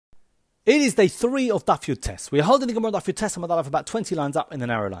It is day 3 of Daf Yud Tes. We are holding the Gemara Daf Yud Tes and Madalaf about 20 lines up in the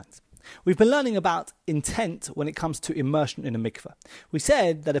narrow lines. We've been learning about intent when it comes to immersion in a mikveh. We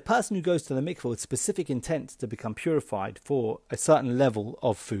said that a person who goes to the mikveh with specific intent to become purified for a certain level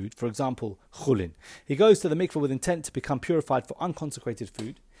of food, for example, chulin, he goes to the mikveh with intent to become purified for unconsecrated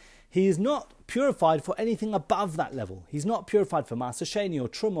food. He is not purified for anything above that level. He's not purified for Maaser Sheni or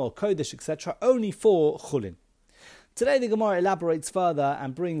Truma or Kodesh, etc., only for chulin. Today the Gemara elaborates further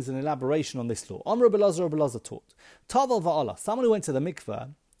and brings an elaboration on this law. Rabbi Elazar taught, Tavel va'ala, someone who went to the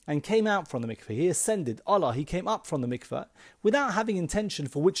mikveh and came out from the mikveh, he ascended, Allah, he came up from the mikveh without having intention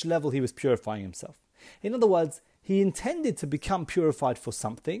for which level he was purifying himself. In other words, he intended to become purified for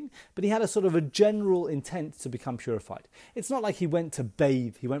something, but he had a sort of a general intent to become purified. It's not like he went to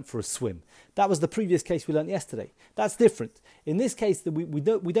bathe, he went for a swim. That was the previous case we learned yesterday. That's different. In this case, we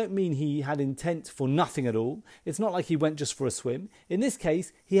don't mean he had intent for nothing at all. It's not like he went just for a swim. In this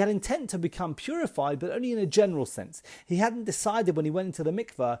case, he had intent to become purified, but only in a general sense. He hadn't decided when he went into the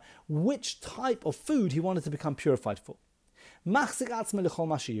mikveh which type of food he wanted to become purified for. So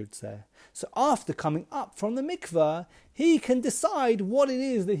after coming up from the mikveh, he can decide what it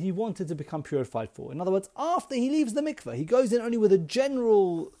is that he wanted to become purified for. In other words, after he leaves the mikveh, he goes in only with a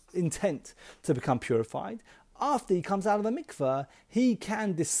general intent to become purified. After he comes out of the mikveh, he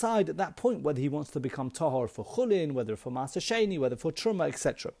can decide at that point whether he wants to become tahor for chulin, whether for Maaser Sheni, whether for truma,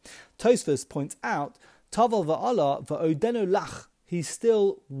 etc. Tosfos points out, Tavel va'ala va'odenu lach, he's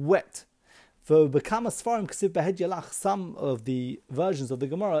still wet. Some of the versions of the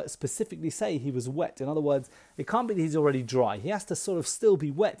Gemara specifically say he was wet. In other words, it can't be that he's already dry. He has to sort of still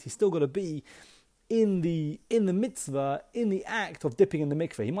be wet. He's still got to be in the mitzvah, in the act of dipping in the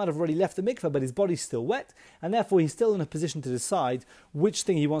mikveh. He might have already left the mikveh, but his body's still wet, and therefore he's still in a position to decide which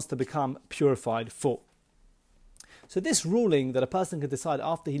thing he wants to become purified for. So this ruling that a person can decide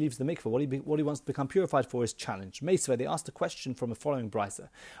after he leaves the mikveh what he wants to become purified for is challenged. Meisveh, they asked a question from a following brisa.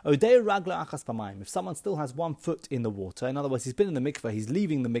 If someone still has 1 foot in the water, in other words, he's been in the mikveh, he's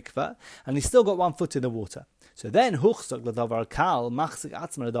leaving the mikveh, and he's still got 1 foot in the water. So then,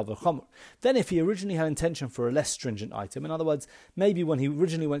 then if he originally had intention for a less stringent item, in other words, maybe when he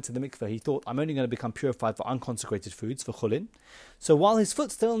originally went to the mikveh, he thought, I'm only going to become purified for unconsecrated foods, for chulin. So while his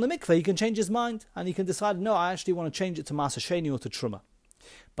foot's still in the mikveh, he can change his mind, and he can decide, no, I actually want to change it to Maaser Sheni or to Truma.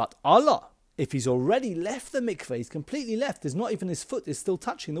 But Allah, if he's already left the mikveh, he's completely left, there's not even his foot is still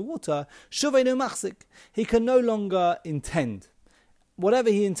touching the water, Shuveinu Machzik, he can no longer intend. Whatever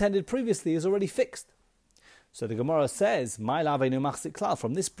he intended previously is already fixed. So the Gemara says, from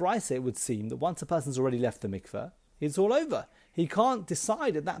this brisa it would seem that once a person's already left the mikveh, it's all over. He can't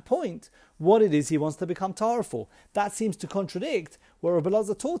decide at that point what it is he wants to become tahor for. That seems to contradict where Rabbi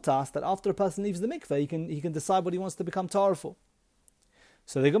Elazar taught us that after a person leaves the mikveh, he can decide what he wants to become tahor for.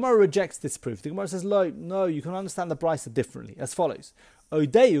 So the Gemara rejects this proof. The Gemara says, no, you can understand the brisa differently, as follows.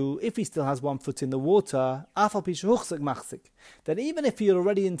 Odeu, if he still has 1 foot in the water, then even if he had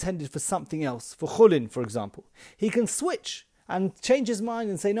already intended for something else, for chulin, for example, he can switch and change his mind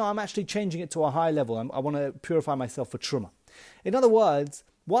and say, no, I'm actually changing it to a high level. I want to purify myself for truma. In other words,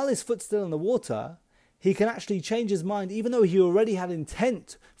 while his foot's still in the water, he can actually change his mind, even though he already had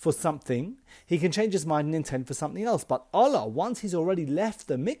intent for something, he can change his mind and intent for something else. But Allah, once he's already left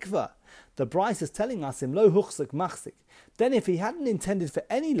the mikveh, the brisa is telling us, Im lo huchzik machzik, then if he hadn't intended for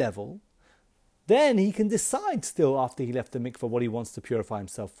any level, then he can decide still after he left the mikveh what he wants to purify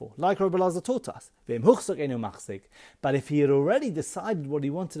himself for. Like Rabbi Elazar taught us. But if he had already decided what he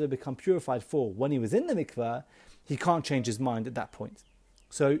wanted to become purified for when he was in the mikveh, he can't change his mind at that point.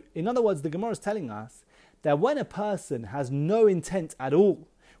 So, in other words, the Gemara is telling us that when a person has no intent at all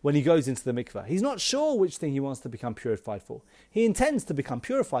when he goes into the mikveh, he's not sure which thing he wants to become purified for. He intends to become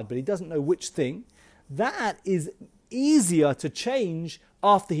purified, but he doesn't know which thing. That is easier to change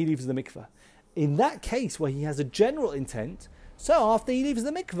after he leaves the mikveh. In that case where he has a general intent, so after he leaves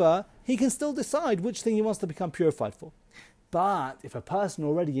the mikveh, he can still decide which thing he wants to become purified for. But if a person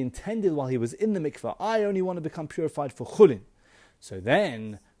already intended while he was in the mikveh, I only want to become purified for chulin, so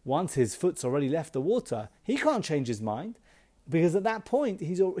then once his foot's already left the water, he can't change his mind, because at that point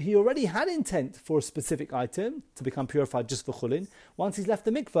he already had intent for a specific item to become purified just for chulin. Once he's left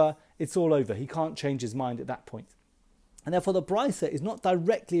the mikveh, it's all over. He can't change his mind at that point. And therefore the brisa is not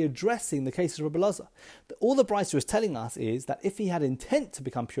directly addressing the case of Rabbi Elazar. All the brisa is telling us is that if he had intent to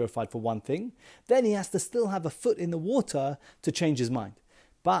become purified for one thing, then he has to still have a foot in the water to change his mind.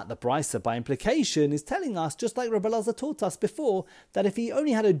 But the brisa, by implication, is telling us, just like Rabbi Elazar taught us before, that if he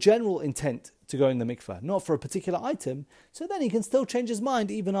only had a general intent to go in the mikveh, not for a particular item, so then he can still change his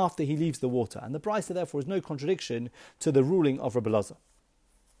mind even after he leaves the water. And the brisa, therefore, is no contradiction to the ruling of Rabbi Elazar.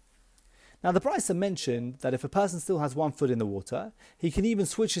 Now, the Brisa mentioned that if a person still has one foot in the water, he can even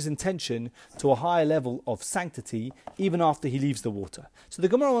switch his intention to a higher level of sanctity even after he leaves the water. So the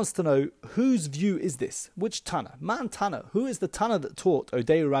Gemara wants to know, whose view is this? Which Tana? Man Tana. Who is the Tana that taught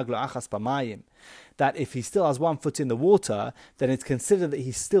Odeu Raglo Achas B'mayim, that if he still has one foot in the water, then it's considered that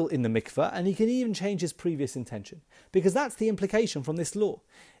he's still in the mikveh, and he can even change his previous intention? Because that's the implication from this law.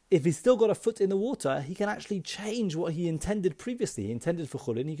 If he's still got a foot in the water, he can actually change what he intended previously. He intended for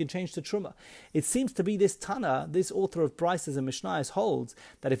chulin, he can change to truma. It seems to be this Tana, this author of Brises and Mishnayos, holds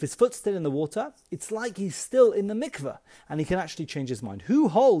that if his foot's still in the water, it's like he's still in the mikveh, and he can actually change his mind. Who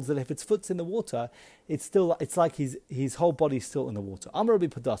holds that if his foot's in the water, it's like his whole body's still in the water? Amar Rabbi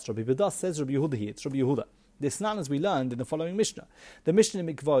Padas. Rabbi Padas says Rabbi Yehuda here. It's Rabbi Yehuda. This nan, as we learned in the following Mishnah. The Mishnah in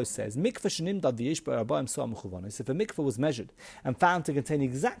Mikvah says, Mikvah shenimdad v'yesh b'araba'im sa'ah mechuvanos. If a mikvah was measured and found to contain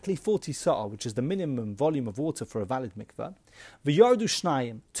exactly 40 sa'ah, which is the minimum volume of water for a valid mikvah, v'yardu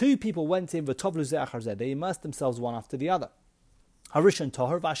shnayim, two people went in, v'tovlu ze achar zeh, they immersed themselves one after the other. Harishon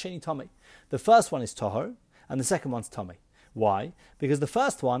tahor v'asheni tamei. The first one is tahor, and the second one's tamei. Why? Because the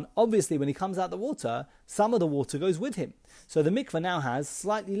first one, obviously when he comes out the water, some of the water goes with him. So the mikveh now has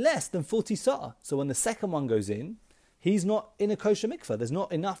slightly less than 40 sa'ah. So when the second one goes in, he's not in a kosher mikveh. There's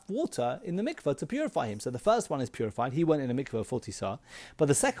not enough water in the mikveh to purify him. So the first one is purified. He went in a mikveh of 40 sa'ah. But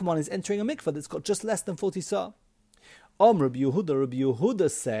the second one is entering a mikveh that's got just less than 40 sa'ah. Rabbi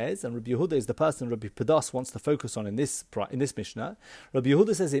Yehuda says, and Rabbi Yehuda is the person Rabbi Padas wants to focus on in this Mishnah. Rabbi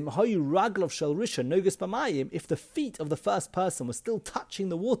Yehuda says, if the feet of the first person were still touching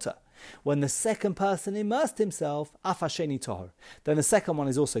the water when the second person immersed himself, afasheni tahor, then the second one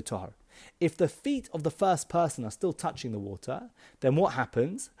is also tahor. If the feet of the first person are still touching the water, then what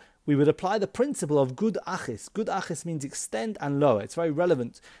happens? We would apply the principle of good achis. Good achis means extend and lower. It's very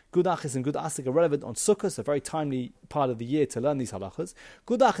relevant. Good achis and good asik are relevant on Sukkot, a very timely part of the year to learn these halachas.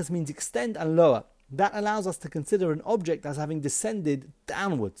 Good achis means extend and lower. That allows us to consider an object as having descended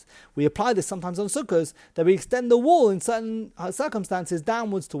downwards. We apply this sometimes on Sukkot, that we extend the wall in certain circumstances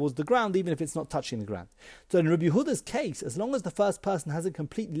downwards towards the ground, even if it's not touching the ground. So in Rabbi Yehuda's case, as long as the first person hasn't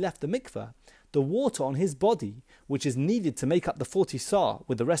completely left the mikveh, the water on his body, which is needed to make up the 40 sa'ah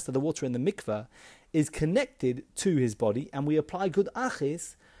with the rest of the water in the mikveh, is connected to his body, and we apply good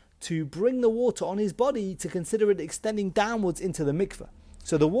achis to bring the water on his body to consider it extending downwards into the mikveh.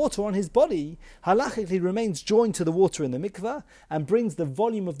 So the water on his body halachically remains joined to the water in the mikveh and brings the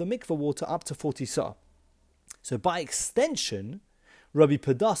volume of the mikveh water up to 40 sa'ah. So by extension, Rabbi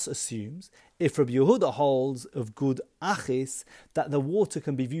Padas assumes, if Rabbi Yehuda holds of good achis, that the water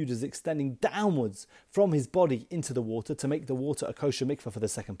can be viewed as extending downwards from his body into the water to make the water a kosher mikveh for the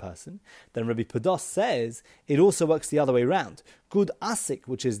second person, then Rabbi Padas says it also works the other way around. Good asik,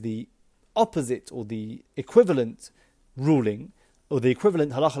 which is the opposite or the equivalent ruling, or the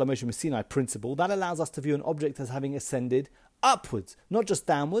equivalent halacha l'Moshe Messinai principle, that allows us to view an object as having ascended upwards, not just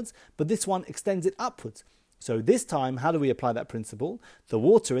downwards, but this one extends it upwards. So this time, how do we apply that principle? The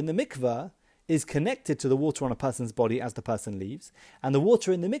water in the mikveh is connected to the water on a person's body as the person leaves, and the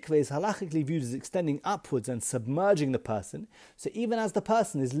water in the mikveh is halachically viewed as extending upwards and submerging the person. So even as the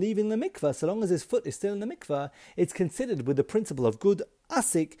person is leaving the mikveh, so long as his foot is still in the mikveh, it's considered with the principle of good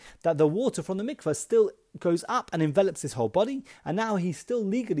asik that the water from the mikveh still goes up and envelops his whole body, and now he's still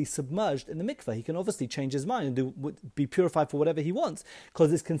legally submerged in the mikveh. He can obviously change his mind and be purified for whatever he wants,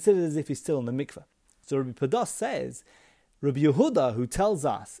 because it's considered as if he's still in the mikveh. So Rabbi Padas says, Rabbi Yehuda, who tells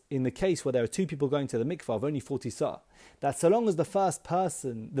us in the case where there are two people going to the mikveh of only 40 sa'ah, that so long as the first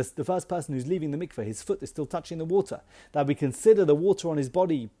person who's leaving the mikveh, his foot is still touching the water, that we consider the water on his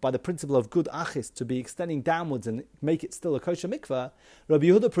body by the principle of good achis to be extending downwards and make it still a kosher mikveh, Rabbi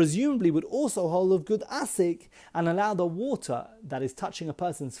Yehuda presumably would also hold of good asik and allow the water that is touching a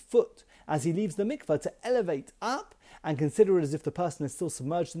person's foot as he leaves the mikveh to elevate up and consider it as if the person is still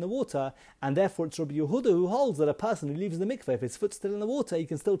submerged in the water, and therefore it's Rabbi Yehuda who holds that a person who leaves the mikveh, if his foot's still in the water, he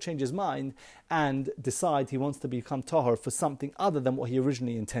can still change his mind and decide he wants to become tahor for something other than what he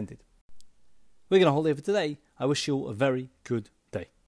originally intended. We're going to hold here for today. I wish you all a very good